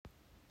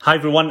Hi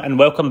everyone, and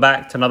welcome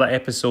back to another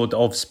episode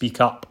of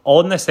Speak Up.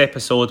 On this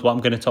episode, what I'm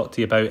going to talk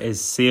to you about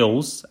is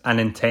sales and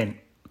intent.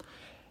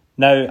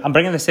 Now, I'm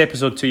bringing this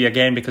episode to you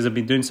again because I've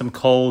been doing some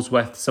calls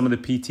with some of the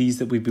PTs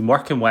that we've been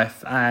working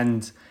with,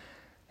 and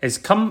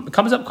it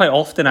comes up quite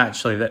often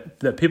actually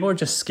that people are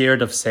just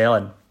scared of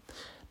selling.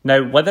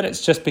 Now, whether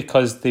it's just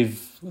because they've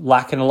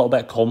lacking a little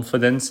bit of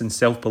confidence and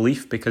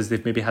self-belief because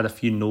they've maybe had a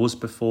few no's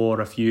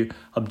before, a few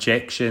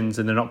objections,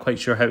 and they're not quite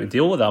sure how to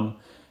deal with them,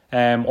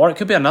 or it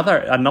could be a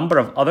number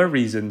of other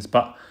reasons.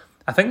 But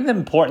I think the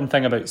important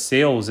thing about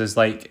sales is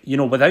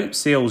without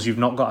sales, you've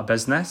not got a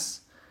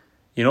business.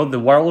 The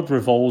world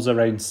revolves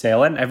around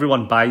selling.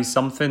 Everyone buys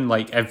something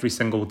every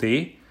single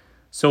day.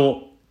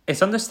 So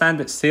it's understand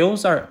that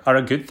sales are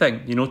a good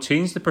thing.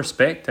 Change the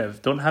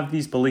perspective. Don't have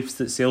these beliefs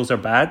that sales are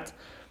bad,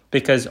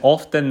 because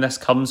often this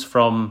comes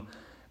from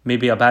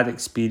maybe a bad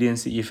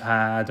experience that you've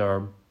had,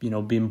 or,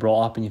 being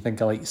brought up and you think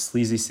of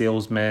sleazy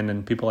salesmen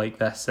and people like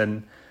this.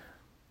 And,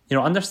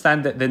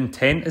 understand that the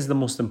intent is the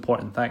most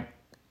important thing.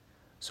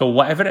 So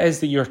whatever it is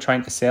that you're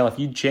trying to sell, if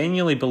you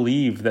genuinely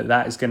believe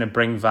that is going to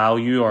bring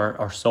value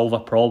or solve a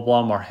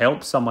problem or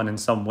help someone in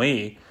some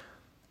way,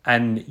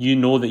 and you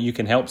know that you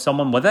can help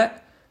someone with it,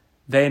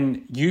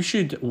 then you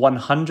should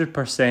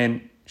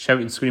 100%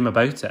 shout and scream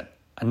about it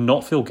and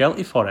not feel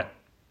guilty for it.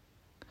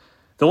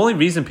 The only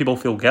reason people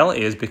feel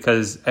guilty is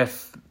because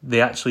if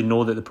they actually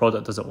know that the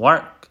product doesn't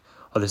work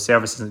or the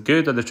service isn't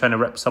good or they're trying to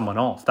rip someone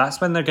off, that's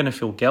when they're going to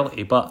feel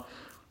guilty. But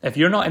if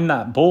you're not in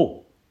that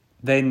boat,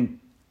 then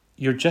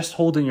you're just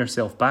holding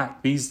yourself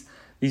back. These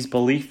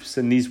beliefs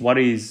and these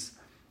worries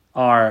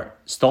are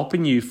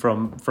stopping you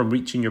from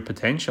reaching your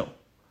potential.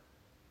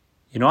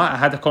 I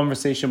had a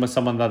conversation with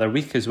someone the other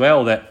week as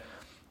well that,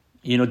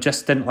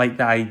 just didn't like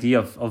the idea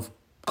of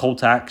call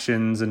to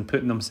actions and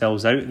putting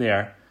themselves out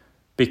there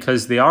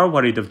because they are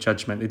worried of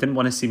judgment. They didn't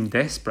want to seem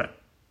desperate.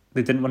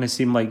 They didn't want to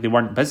seem like they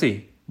weren't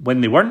busy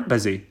when they weren't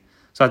busy.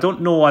 So I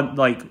don't know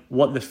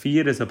what the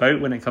fear is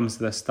about when it comes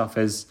to this stuff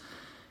is,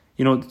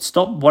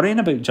 stop worrying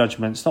about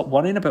judgment. Stop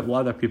worrying about what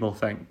other people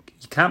think.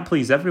 You can't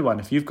please everyone.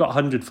 If you've got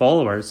 100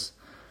 followers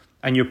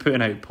and you're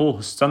putting out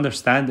posts,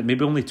 understand that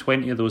maybe only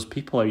 20 of those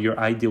people are your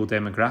ideal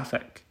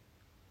demographic.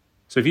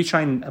 So if you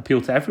try and appeal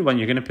to everyone,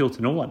 you're going to appeal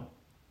to no one,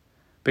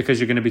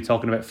 because you're going to be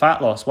talking about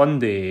fat loss one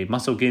day,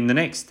 muscle gain the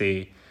next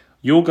day,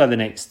 yoga the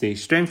next day,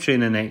 strength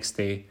training the next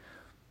day.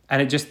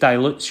 And it just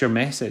dilutes your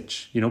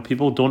message.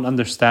 People don't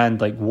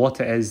understand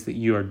what it is that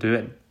you are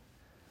doing.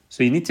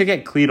 So you need to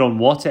get clear on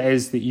what it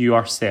is that you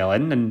are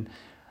selling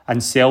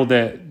and sell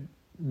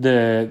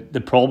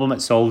the problem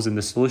it solves and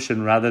the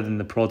solution rather than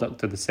the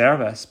product or the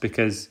service,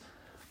 because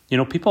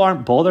people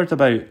aren't bothered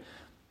about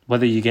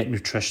whether you get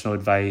nutritional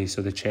advice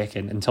or the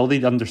check-in until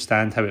they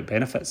understand how it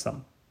benefits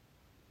them.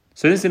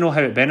 As soon as they know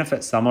how it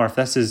benefits them, or if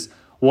this is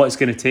what it's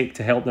going to take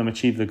to help them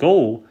achieve the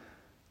goal,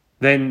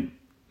 then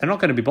they're not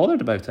going to be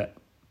bothered about it.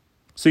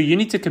 So you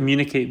need to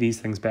communicate these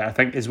things better. I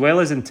think as well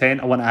as intent,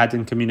 I want to add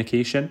in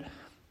communication,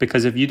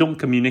 because if you don't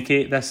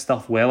communicate this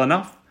stuff well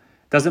enough,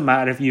 it doesn't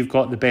matter if you've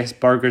got the best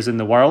burgers in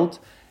the world,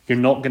 you're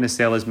not going to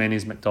sell as many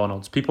as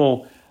McDonald's.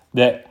 People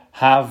that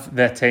have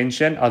the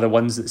attention are the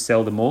ones that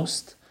sell the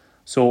most.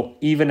 So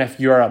even if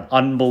you're an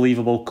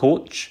unbelievable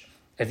coach,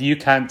 if you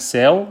can't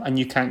sell and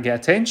you can't get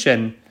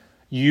attention,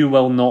 you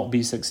will not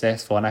be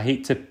successful. And I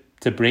hate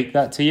to break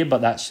that to you,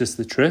 but that's just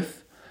the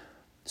truth.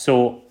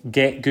 So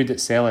get good at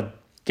selling.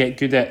 Get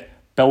good at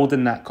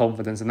building that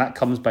confidence, and that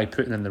comes by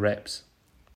putting in the reps.